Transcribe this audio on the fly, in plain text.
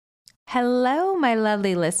Hello, my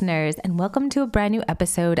lovely listeners, and welcome to a brand new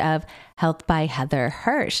episode of Health by Heather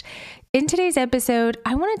Hirsch. In today's episode,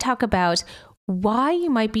 I want to talk about why you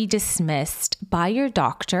might be dismissed by your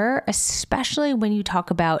doctor, especially when you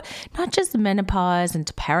talk about not just menopause and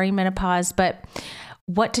perimenopause, but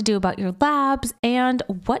what to do about your labs and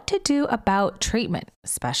what to do about treatment,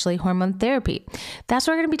 especially hormone therapy. That's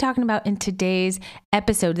what we're going to be talking about in today's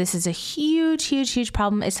episode. This is a huge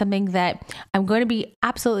problem. It's something that I'm going to be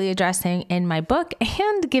absolutely addressing in my book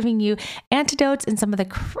and giving you antidotes and some of the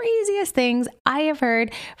craziest things I have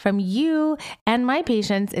heard from you and my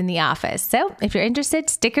patients in the office. So if you're interested,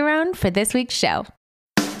 stick around for this week's show.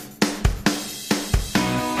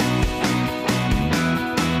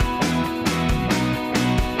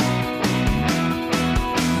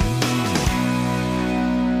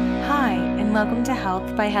 Welcome to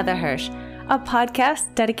Health by Heather Hirsch, a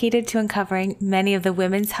podcast dedicated to uncovering many of the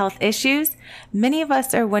women's health issues many of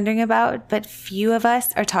us are wondering about, but few of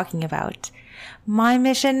us are talking about. My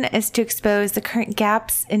mission is to expose the current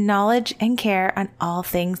gaps in knowledge and care on all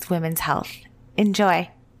things women's health.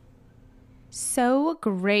 Enjoy. So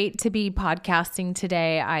great to be podcasting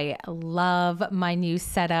today. I love my new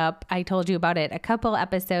setup. I told you about it a couple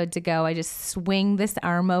episodes ago. I just swing this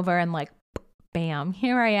arm over and bam,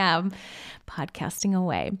 here I am podcasting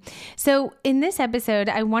away. So in this episode,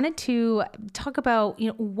 I wanted to talk about,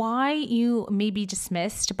 why you may be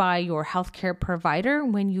dismissed by your healthcare provider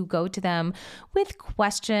when you go to them with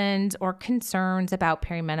questions or concerns about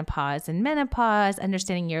perimenopause and menopause,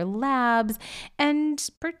 understanding your labs, and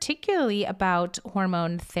particularly about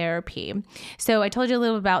hormone therapy. So I told you a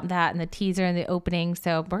little about that in the teaser and the opening.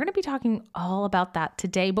 So we're going to be talking all about that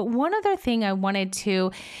today. But one other thing I wanted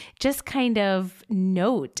to just kind of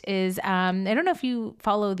note is, I don't know if you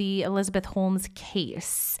follow the Elizabeth Holmes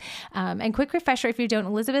case. And quick refresher, if you don't,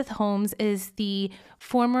 Elizabeth Holmes is the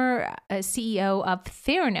former CEO of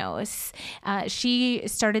Theranos. She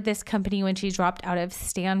started this company when she dropped out of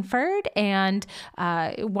Stanford and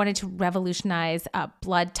wanted to revolutionize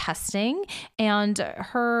blood testing. And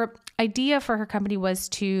her idea for her company was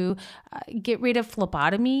to get rid of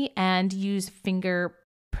phlebotomy and use finger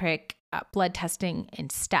prick blood testing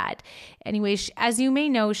instead. Anyway, as you may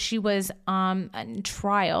know, she was on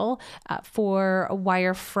trial for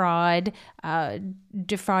wire fraud,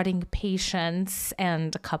 defrauding patients,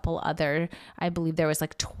 and a couple other, I believe there was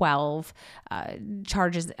 12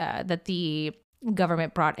 charges that the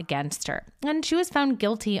government brought against her. And she was found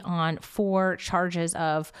guilty on 4 charges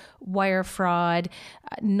of wire fraud,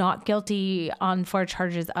 not guilty on 4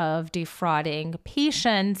 charges of defrauding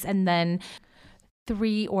patients, and then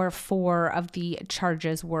 3 or 4 of the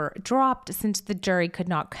charges were dropped since the jury could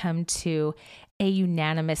not come to a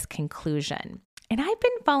unanimous conclusion. And I've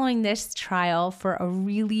been following this trial for a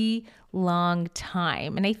really long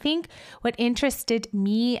time. And I think what interested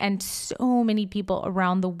me and so many people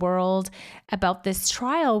around the world about this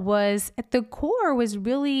trial was, at the core, was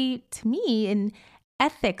really, to me, an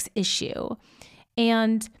ethics issue.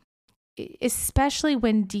 And especially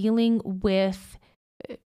when dealing with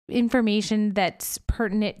information that's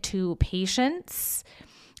pertinent to patients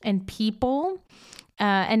and people.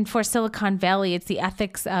 And for Silicon Valley, it's the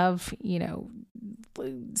ethics of,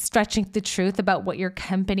 stretching the truth about what your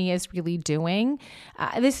company is really doing.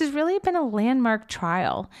 This has really been a landmark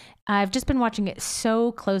trial. I've just been watching it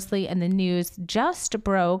so closely, and the news just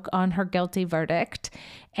broke on her guilty verdict.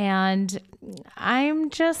 And I'm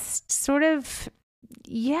just sort of,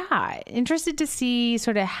 interested to see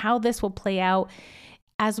sort of how this will play out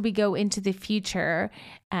as we go into the future,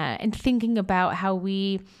 and thinking about how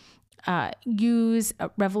we use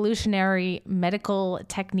revolutionary medical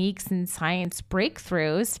techniques and science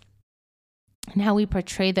breakthroughs and how we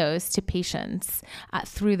portray those to patients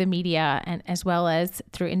through the media and as well as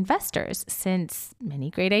through investors, since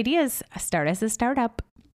many great ideas start as a startup.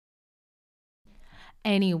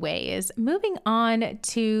 Anyways, moving on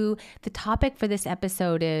to the topic for this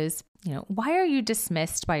episode is, why are you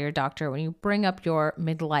dismissed by your doctor when you bring up your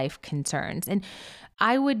midlife concerns? And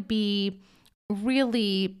I would be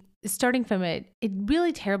really starting from a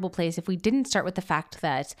really terrible place if we didn't start with the fact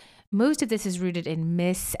that most of this is rooted in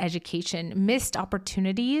miseducation, missed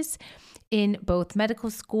opportunities in both medical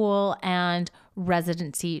school and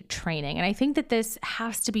residency training. And I think that this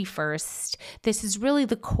has to be first. This is really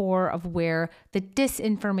the core of where the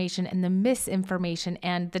disinformation and the misinformation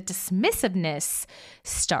and the dismissiveness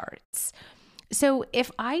starts. So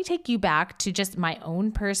if I take you back to just my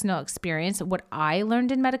own personal experience, what I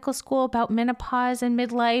learned in medical school about menopause and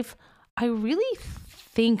midlife, I really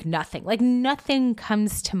think nothing, nothing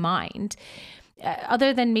comes to mind.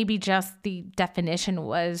 other than maybe just the definition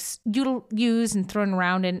was used and thrown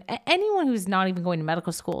around. And anyone who's not even going to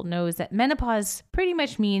medical school knows that menopause pretty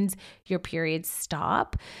much means your periods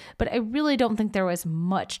stop. But I really don't think there was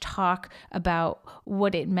much talk about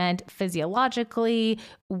what it meant physiologically,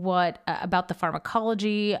 what about the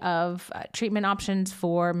pharmacology of treatment options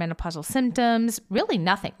for menopausal symptoms, really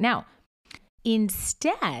nothing. Now,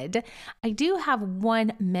 instead, I do have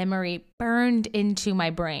one memory burned into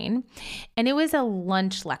my brain, and it was a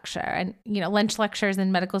lunch lecture. And, lunch lectures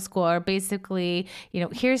in medical school are basically,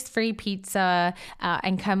 here's free pizza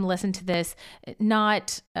and come listen to this.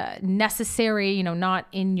 Not necessary, not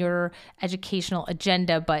in your educational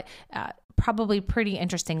agenda, but probably pretty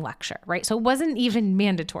interesting lecture, right? So it wasn't even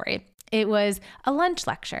mandatory. It was a lunch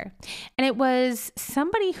lecture, and it was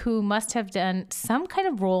somebody who must have done some kind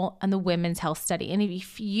of role on the Women's Health Study. And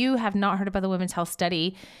if you have not heard about the Women's Health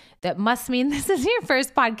Study, that must mean this is your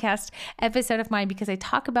first podcast episode of mine, because I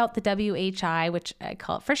talk about the WHI, which I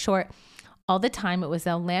call it for short, all the time. It was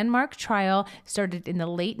a landmark trial, started in the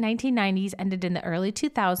late 1990s, ended in the early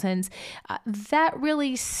 2000s. That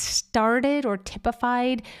really started or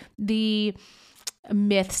typified the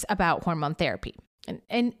myths about hormone therapy.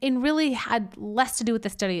 And really had less to do with the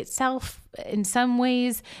study itself in some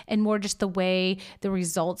ways, and more just the way the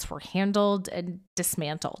results were handled and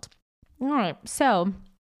dismantled. All right, so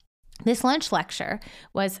this lunch lecture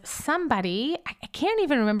was somebody, I can't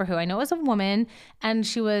even remember who. I know it was a woman, and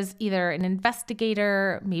she was either an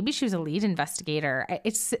investigator, maybe she was a lead investigator.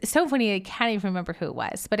 It's so funny, I can't even remember who it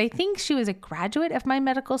was, but I think she was a graduate of my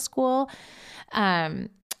medical school.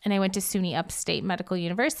 And I went to SUNY Upstate Medical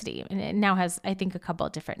University, and it now has, I think, a couple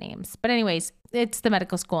of different names. But anyways, it's the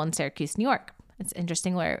medical school in Syracuse, New York. It's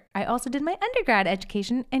interesting, where I also did my undergrad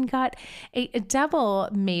education and got a double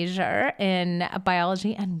major in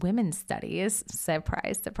biology and women's studies.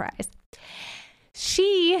 Surprise, surprise.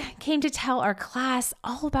 She came to tell our class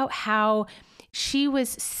all about how she was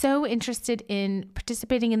so interested in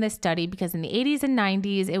participating in this study because in the 80s and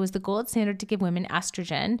 90s, it was the gold standard to give women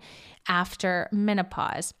estrogen after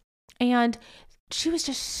menopause. And she was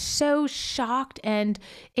just so shocked and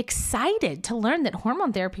excited to learn that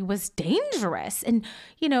hormone therapy was dangerous. And,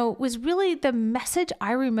 was really the message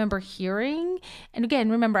I remember hearing. And again,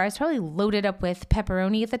 remember, I was probably loaded up with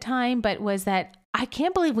pepperoni at the time, but was that I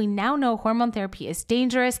can't believe we now know hormone therapy is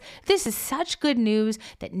dangerous. This is such good news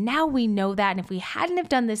that now we know that. And if we hadn't have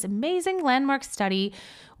done this amazing landmark study,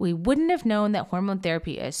 we wouldn't have known that hormone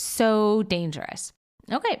therapy is so dangerous.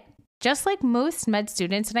 Okay. Just like most med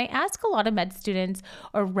students, and I ask a lot of med students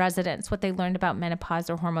or residents what they learned about menopause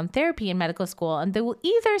or hormone therapy in medical school, and they will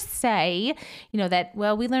either say, that,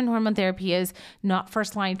 well, we learned hormone therapy is not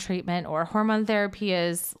first-line treatment, or hormone therapy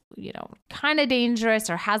is, kind of dangerous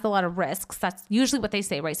or has a lot of risks. That's usually what they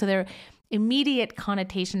say, right? So their immediate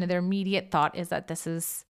connotation and their immediate thought is that this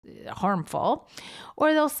is harmful,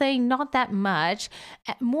 or they'll say not that much.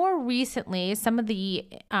 More recently, some of the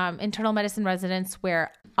internal medicine residents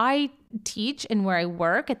where I teach and where I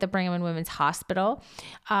work at the Brigham and Women's Hospital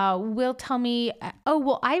will tell me, oh,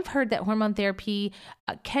 well, I've heard that hormone therapy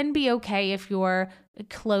can be okay if you're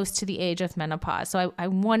close to the age of menopause. So I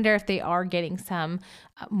wonder if they are getting some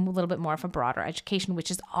a little bit more of a broader education, which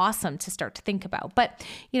is awesome to start to think about. But,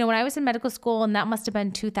 when I was in medical school, and that must have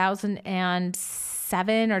been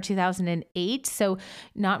 2007 or 2008, so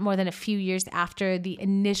not more than a few years after the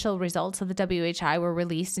initial results of the WHI were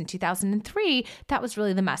released in 2003, that was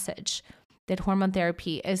really the message, that hormone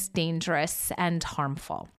therapy is dangerous and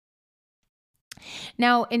harmful.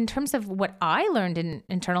 Now, in terms of what I learned in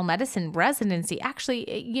internal medicine residency, actually,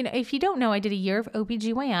 if you don't know, I did a year of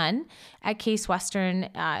OBGYN at Case Western.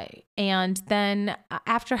 And then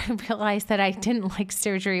after I realized that I didn't like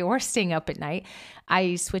surgery or staying up at night,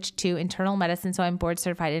 I switched to internal medicine. So I'm board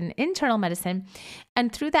certified in internal medicine.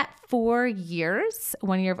 And through that 4 years,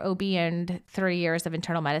 1 year of OB and 3 years of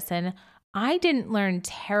internal medicine, I didn't learn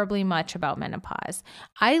terribly much about menopause.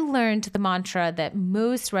 I learned the mantra that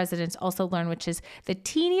most residents also learn, which is the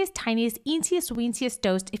teeniest, tiniest, eentiest, weentiest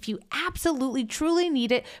dose. If you absolutely, truly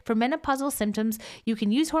need it for menopausal symptoms, you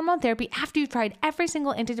can use hormone therapy after you've tried every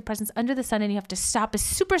single antidepressant under the sun, and you have to stop as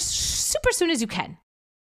super soon as you can.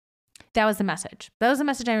 That was the message. That was the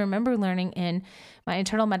message I remember learning in my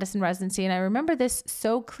internal medicine residency. And I remember this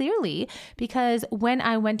so clearly because when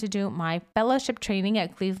I went to do my fellowship training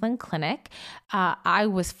at Cleveland Clinic, I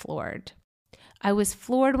was floored. I was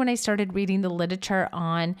floored when I started reading the literature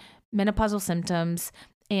on menopausal symptoms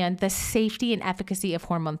and the safety and efficacy of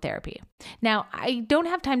hormone therapy. Now, I don't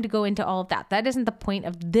have time to go into all of that. That isn't the point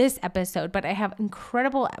of this episode, but I have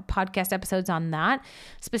incredible podcast episodes on that.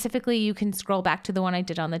 Specifically, you can scroll back to the one I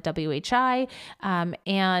did on the WHI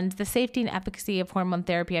and the safety and efficacy of hormone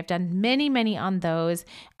therapy. I've done many on those.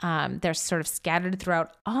 They're sort of scattered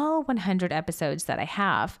throughout all 100 episodes that I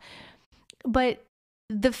have. But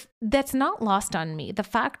that's not lost on me. The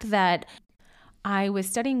fact that I was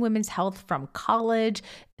studying women's health from college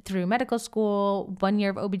through medical school, 1 year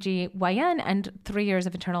of OBGYN and 3 years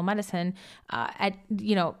of internal medicine at,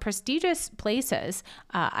 prestigious places.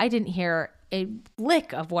 I didn't hear a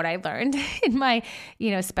lick of what I learned in my,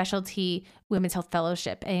 specialty women's health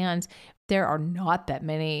fellowship. And there are not that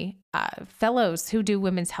many fellows who do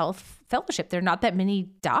women's health fellowship. There are not that many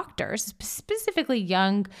doctors, specifically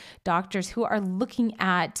young doctors, who are looking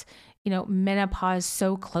at menopause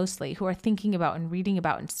so closely, who are thinking about and reading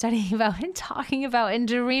about and studying about and talking about and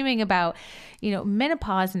dreaming about,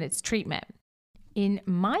 menopause and its treatment. In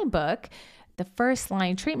my book, the first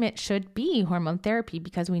line treatment should be hormone therapy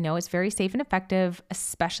because we know it's very safe and effective,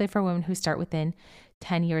 especially for women who start within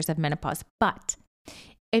 10 years of menopause. But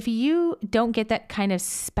if you don't get that kind of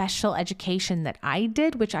special education that I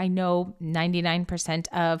did, which I know 99%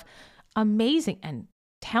 of amazing and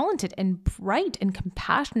talented and bright and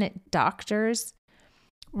compassionate doctors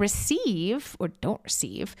receive or don't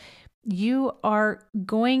receive, you are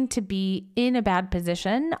going to be in a bad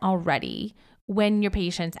position already when your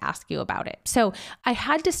patients ask you about it. So I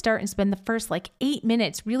had to start and spend the first 8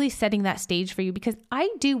 minutes really setting that stage for you because I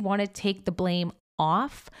do want to take the blame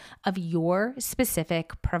off of your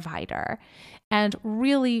specific provider and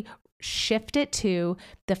really shift it to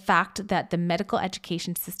the fact that the medical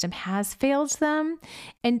education system has failed them.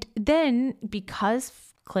 And then because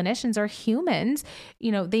clinicians are humans,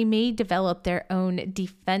 they may develop their own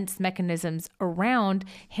defense mechanisms around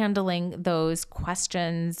handling those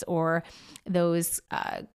questions or those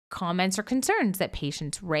comments or concerns that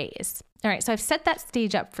patients raise. All right, so I've set that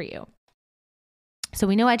stage up for you. So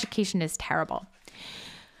we know education is terrible.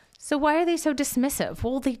 So why are they so dismissive?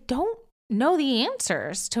 Well, they don't know the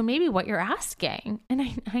answers to maybe what you're asking.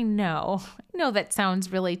 And I know that sounds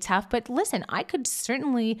really tough, but listen, I could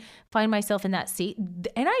certainly find myself in that seat.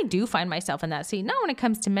 And I do find myself in that seat, not when it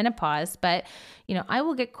comes to menopause, but, I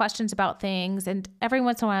will get questions about things. And every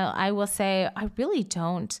once in a while I will say, I really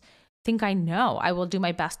don't think I know. I will do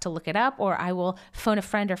my best to look it up, or I will phone a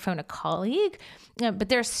friend or phone a colleague. But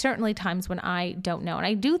there are certainly times when I don't know. And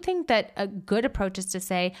I do think that a good approach is to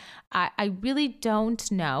say, I really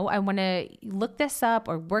don't know. I want to look this up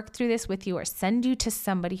or work through this with you or send you to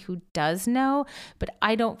somebody who does know, but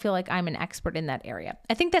I don't feel like I'm an expert in that area.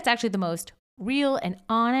 I think that's actually the most real and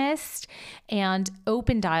honest and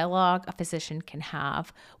open dialogue a physician can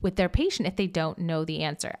have with their patient if they don't know the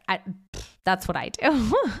answer. That's what I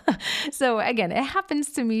do. So again, it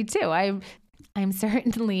happens to me too. I'm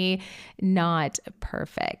certainly not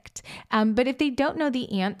perfect. But if they don't know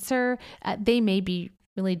the answer, they may be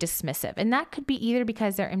really dismissive. And that could be either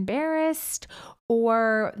because they're embarrassed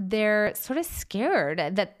or they're sort of scared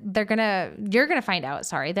that you're going to find out,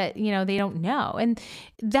 that, they don't know. And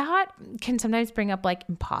that can sometimes bring up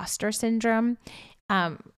imposter syndrome.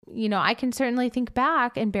 I can certainly think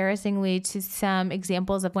back embarrassingly to some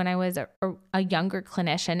examples of when I was a younger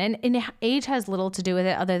clinician, and age has little to do with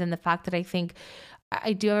it other than the fact that I think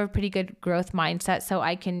I do have a pretty good growth mindset, so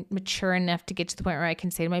I can mature enough to get to the point where I can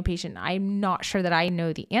say to my patient, I'm not sure that I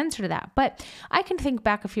know the answer to that. But I can think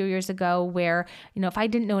back a few years ago where, if I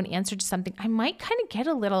didn't know an answer to something, I might kind of get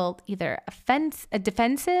a little either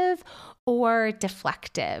defensive or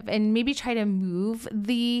deflective and maybe try to move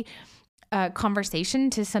the conversation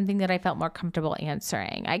to something that I felt more comfortable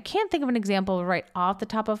answering. I can't think of an example right off the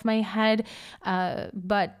top of my head,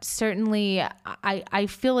 but certainly I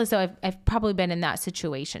feel as though I've probably been in that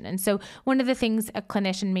situation. And so one of the things a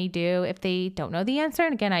clinician may do if they don't know the answer,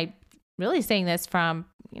 and again, I really saying this from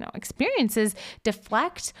experience, is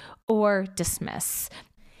deflect or dismiss.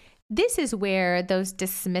 This is where those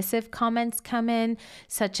dismissive comments come in,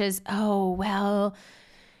 such as, oh, well,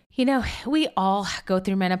 we all go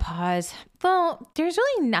through menopause. Well, there's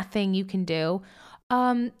really nothing you can do.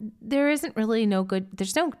 There's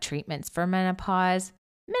no treatments for menopause.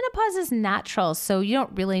 Menopause is natural, so you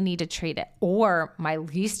don't really need to treat it. Or my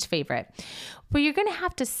least favorite, well, you're going to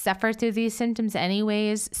have to suffer through these symptoms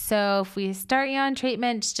anyways. So if we start you on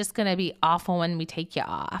treatment, it's just going to be awful when we take you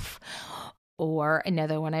off. Or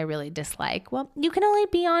another one I really dislike, well, you can only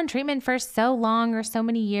be on treatment for so long or so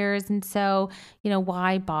many years. And so,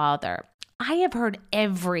 why bother? I have heard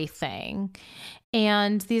everything.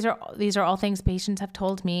 And these are all things patients have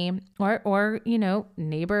told me, or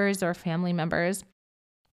neighbors or family members.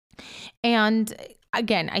 And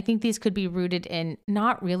again, I think these could be rooted in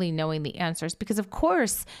not really knowing the answers, because of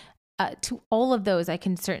course, to all of those, I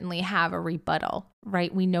can certainly have a rebuttal,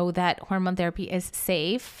 right? We know that hormone therapy is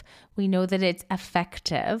safe. We know that it's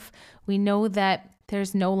effective. We know that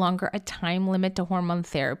there's no longer a time limit to hormone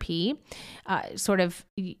therapy,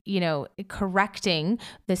 correcting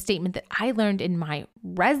the statement that I learned in my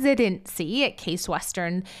residency at Case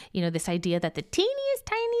Western, this idea that the teeniest,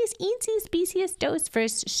 tiniest, eetsiest, species dose for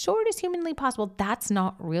as short as humanly possible, that's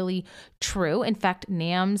not really true. In fact,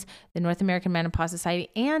 NAMS, the North American Menopause Society,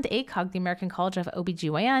 and ACOG, the American College of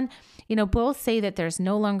OBGYN, both say that there's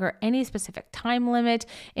no longer any specific time limit,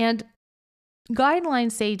 and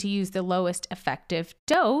guidelines say to use the lowest effective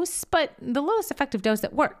dose, but the lowest effective dose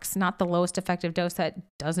that works, not the lowest effective dose that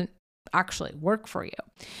doesn't actually work for you.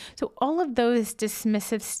 So all of those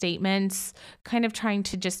dismissive statements, kind of trying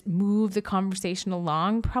to just move the conversation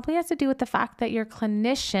along, probably has to do with the fact that your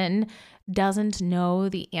clinician doesn't know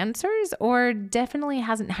the answers, or definitely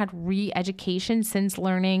hasn't had re-education since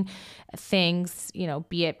learning things,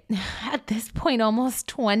 be it at this point almost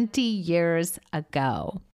 20 years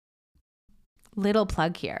ago. Little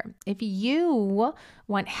plug here. If you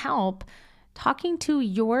want help talking to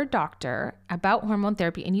your doctor about hormone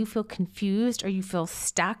therapy and you feel confused or you feel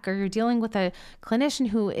stuck, or you're dealing with a clinician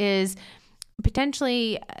who is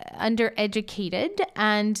potentially undereducated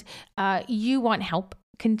and you want help,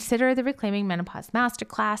 consider the Reclaiming Menopause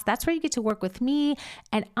Masterclass. That's where you get to work with me,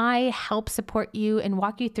 and I help support you and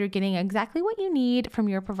walk you through getting exactly what you need from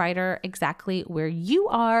your provider, exactly where you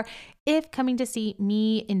are. If coming to see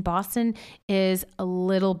me in Boston is a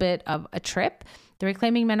little bit of a trip, the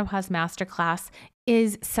Reclaiming Menopause Masterclass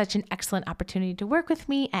is such an excellent opportunity to work with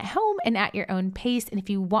me at home and at your own pace. And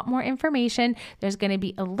if you want more information, there's going to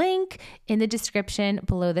be a link in the description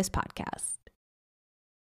below this podcast.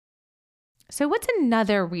 So what's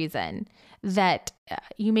another reason that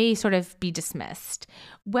you may sort of be dismissed?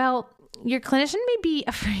 Well, your clinician may be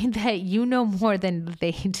afraid that you know more than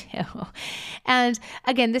they do. And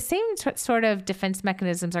again, the same sort of defense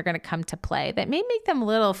mechanisms are going to come to play that may make them a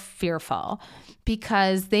little fearful,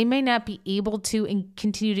 because they may not be able to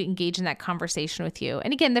continue to engage in that conversation with you.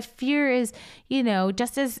 And again, the fear is,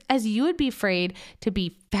 just as you would be afraid to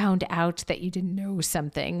be found out that you didn't know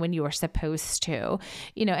something when you were supposed to,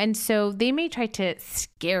 and so they may try to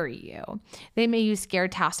scare you. They may use scare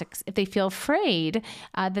tactics if they feel afraid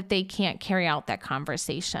that they can't carry out that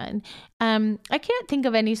conversation. I can't think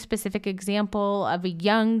of any specific example of a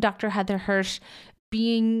young Dr. Heather Hirsch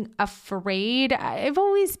being afraid. I've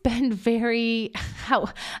always been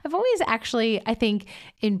actually, I think,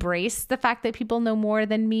 embraced the fact that people know more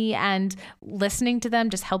than me, and listening to them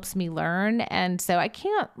just helps me learn. And so I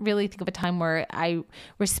can't really think of a time where I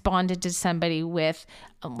responded to somebody with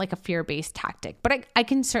like a fear-based tactic, but I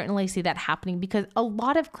can certainly see that happening, because a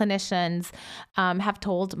lot of clinicians have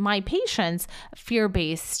told my patients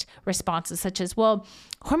fear-based responses such as, well,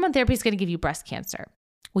 hormone therapy is going to give you breast cancer.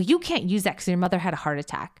 Well, you can't use that because your mother had a heart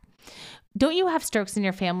attack. Don't you have strokes in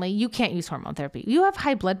your family? You can't use hormone therapy. You have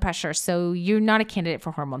high blood pressure, so you're not a candidate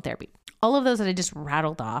for hormone therapy. All of those that I just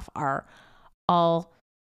rattled off are all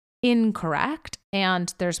incorrect.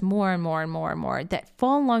 And there's more and more and more and more that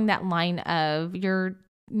fall along that line of your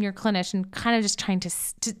clinician kind of just trying to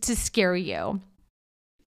scare you.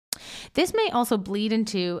 This may also bleed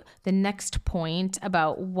into the next point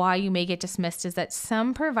about why you may get dismissed, is that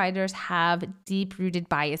some providers have deep-rooted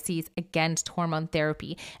biases against hormone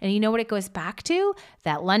therapy. And you know what it goes back to?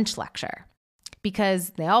 That lunch lecture. Because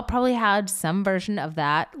they all probably had some version of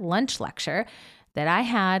that lunch lecture that I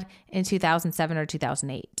had in 2007 or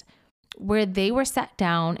 2008, where they were sat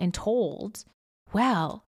down and told,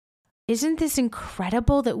 well, isn't this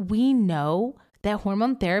incredible that we know that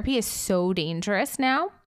hormone therapy is so dangerous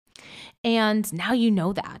now? And now you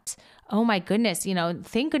know that. Oh my goodness,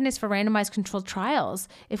 thank goodness for randomized controlled trials.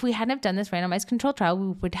 If we hadn't have done this randomized controlled trial, we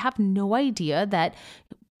would have no idea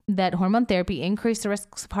that hormone therapy increased the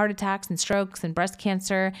risks of heart attacks and strokes and breast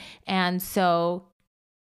cancer. And so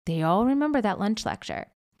they all remember that lunch lecture.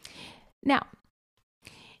 Now,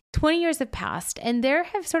 20 years have passed, and there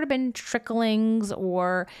have sort of been tricklings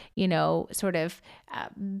or,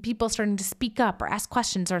 people starting to speak up or ask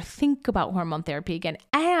questions or think about hormone therapy again.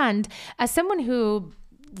 And as someone who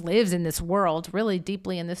lives in this world, really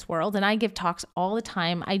deeply in this world, and I give talks all the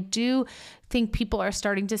time, I do think people are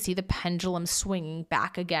starting to see the pendulum swinging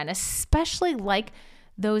back again, especially like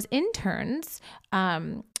those interns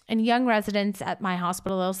and young residents at my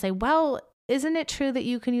hospital. They'll say, well, isn't it true that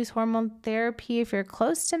you can use hormone therapy if you're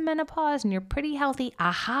close to menopause and you're pretty healthy?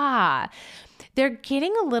 Aha. They're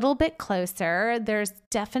getting a little bit closer. There's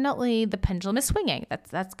definitely, the pendulum is swinging.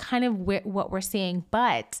 That's kind of what we're seeing.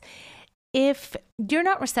 But if you're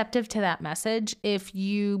not receptive to that message, if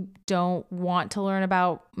you don't want to learn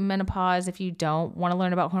about menopause, if you don't want to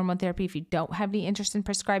learn about hormone therapy, if you don't have any interest in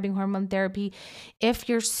prescribing hormone therapy, if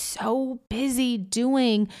you're so busy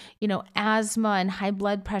doing, asthma and high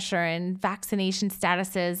blood pressure and vaccination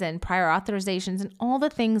statuses and prior authorizations and all the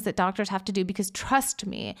things that doctors have to do, because trust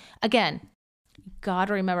me, again, you got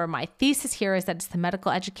to remember, my thesis here is that it's the medical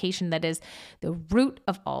education that is the root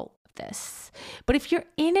of all this. But if you're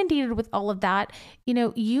inundated with all of that,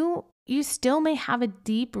 you still may have a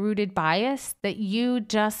deep-rooted bias that you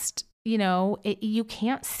just, you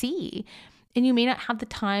can't see. And you may not have the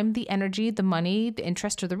time, the energy, the money, the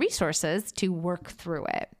interest, or the resources to work through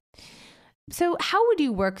it. So how would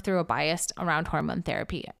you work through a bias around hormone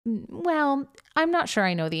therapy? Well, I'm not sure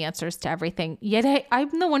I know the answers to everything, yet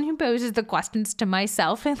I'm the one who poses the questions to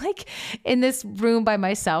myself and in this room by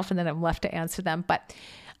myself, and then I'm left to answer them. But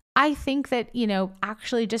I think that,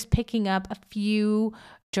 actually just picking up a few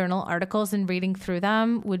journal articles and reading through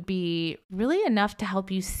them would be really enough to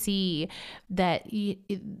help you see that,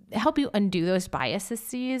 help you undo those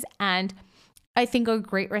biases. And I think a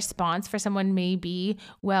great response for someone may be,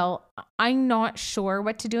 well, I'm not sure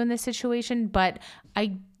what to do in this situation, but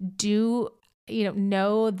I do,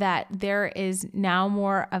 know that there is now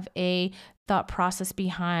more of a thought process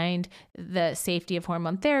behind the safety of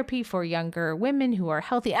hormone therapy for younger women who are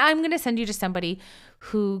healthy. I'm going to send you to somebody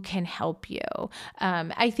who can help you.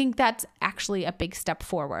 I think that's actually a big step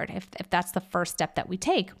forward if that's the first step that we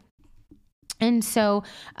take. And so,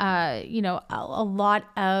 a lot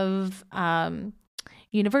of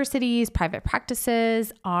universities, private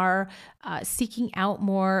practices are seeking out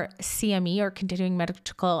more CME or continuing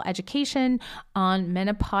medical education on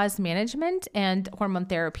menopause management and hormone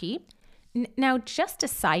therapy. Now, just a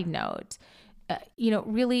side note,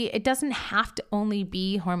 really, it doesn't have to only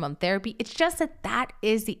be hormone therapy. It's just that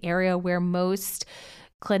is the area where most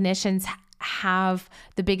clinicians have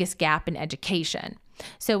the biggest gap in education.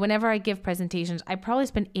 So whenever I give presentations, I probably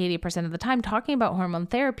spend 80% of the time talking about hormone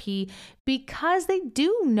therapy because they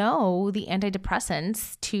do know the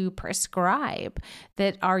antidepressants to prescribe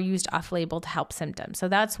that are used off-label to help symptoms. So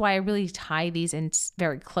that's why I really tie these in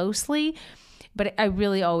very closely. But I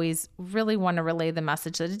really always really want to relay the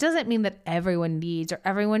message that it doesn't mean that everyone needs or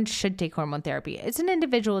everyone should take hormone therapy. It's an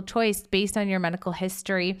individual choice based on your medical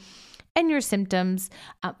history and your symptoms,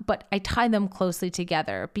 but I tie them closely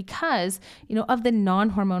together because, of the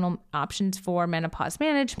non-hormonal options for menopause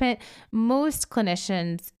management, most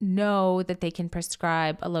clinicians know that they can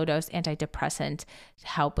prescribe a low-dose antidepressant to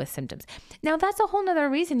help with symptoms. Now, that's a whole nother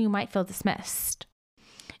reason you might feel dismissed,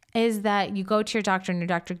 is that you go to your doctor and your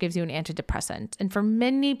doctor gives you an antidepressant. And for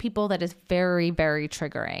many people, that is very, very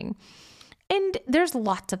triggering. And there's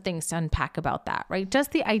lots of things to unpack about that, right?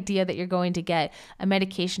 Just the idea that you're going to get a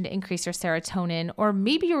medication to increase your serotonin, or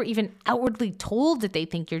maybe you're even outwardly told that they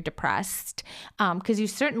think you're depressed, because you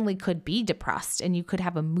certainly could be depressed and you could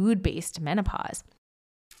have a mood-based menopause.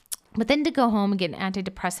 But then to go home and get an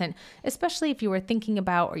antidepressant, especially if you were thinking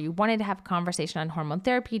about or you wanted to have a conversation on hormone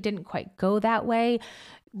therapy, didn't quite go that way,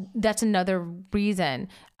 that's another reason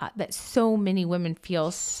that so many women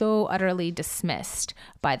feel so utterly dismissed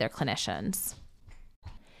by their clinicians.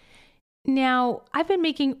 Now, I've been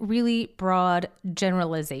making really broad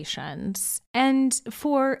generalizations, and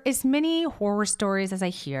for as many horror stories as I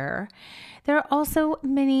hear, there are also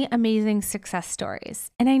many amazing success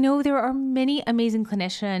stories. And I know there are many amazing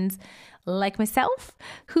clinicians like myself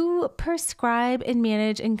who prescribe and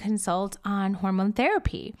manage and consult on hormone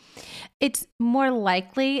therapy. It's more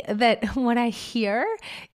likely that what I hear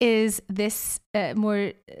is this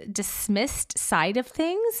more dismissed side of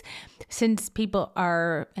things, since people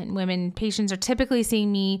and women patients are typically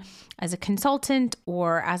seeing me as a consultant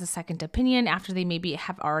or as a second opinion after they maybe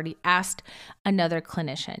have already asked another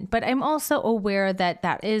clinician. But I'm also aware that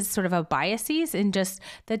that is sort of a biases in just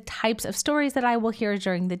the types of stories that I will hear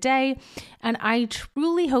during the day. And I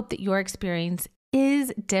truly hope that your experience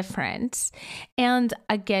is different. And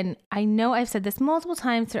again, I know I've said this multiple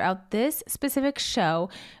times throughout this specific show,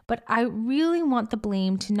 but I really want the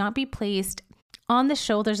blame to not be placed on the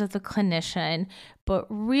shoulders of the clinician, but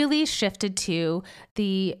really shifted to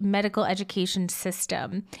the medical education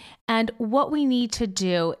system. And what we need to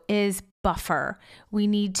do is buffer. We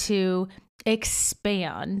need to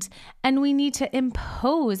expand, and we need to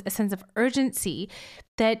impose a sense of urgency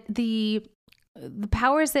that the the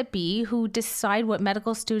powers that be who decide what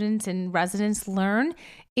medical students and residents learn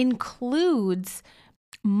includes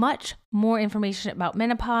much more information about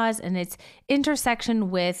menopause and its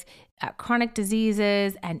intersection with chronic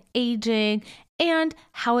diseases and aging and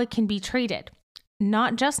how it can be treated.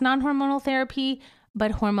 Not just non-hormonal therapy,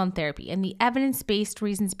 but hormone therapy and the evidence-based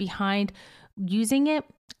reasons behind using it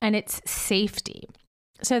and its safety.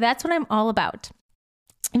 So that's what I'm all about.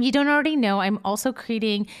 If you don't already know, I'm also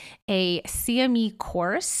creating a CME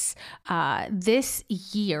course this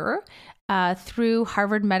year through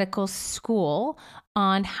Harvard Medical School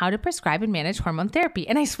on how to prescribe and manage hormone therapy.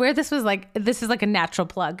 And I swear this is like a natural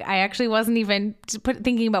plug. I actually wasn't even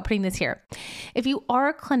thinking about putting this here. If you are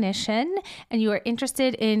a clinician and you are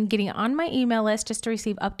interested in getting on my email list just to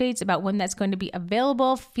receive updates about when that's going to be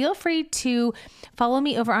available, feel free to follow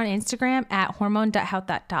me over on Instagram at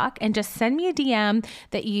hormone.health.doc and just send me a DM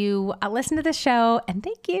that you listen to the show, and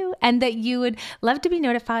thank you, and that you would love to be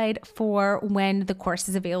notified for when the course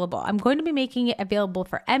is available. I'm going to be making it available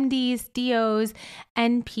for MDs, DOs,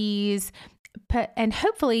 NPs, and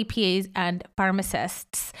hopefully PAs and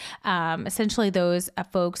pharmacists, essentially those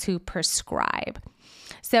folks who prescribe.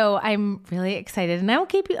 So I'm really excited, and I will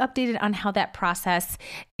keep you updated on how that process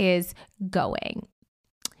is going.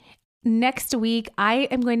 Next week, I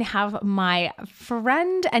am going to have my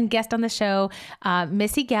friend and guest on the show,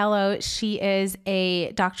 Missy Gallo. She is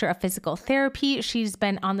a doctor of physical therapy. She's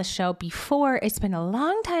been on the show before. It's been a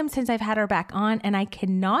long time since I've had her back on, and I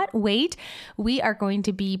cannot wait. We are going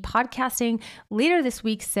to be podcasting later this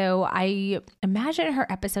week, so I imagine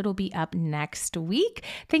her episode will be up next week.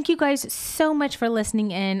 Thank you guys so much for listening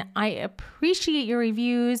in. I appreciate your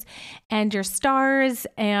reviews and your stars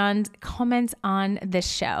and comments on the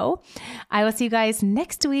show. I will see you guys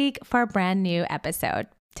next week for a brand new episode.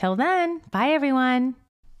 Till then, bye everyone.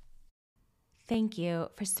 Thank you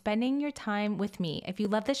for spending your time with me. If you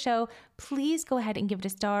love the show, please go ahead and give it a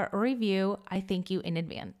star or review. I thank you in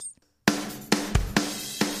advance.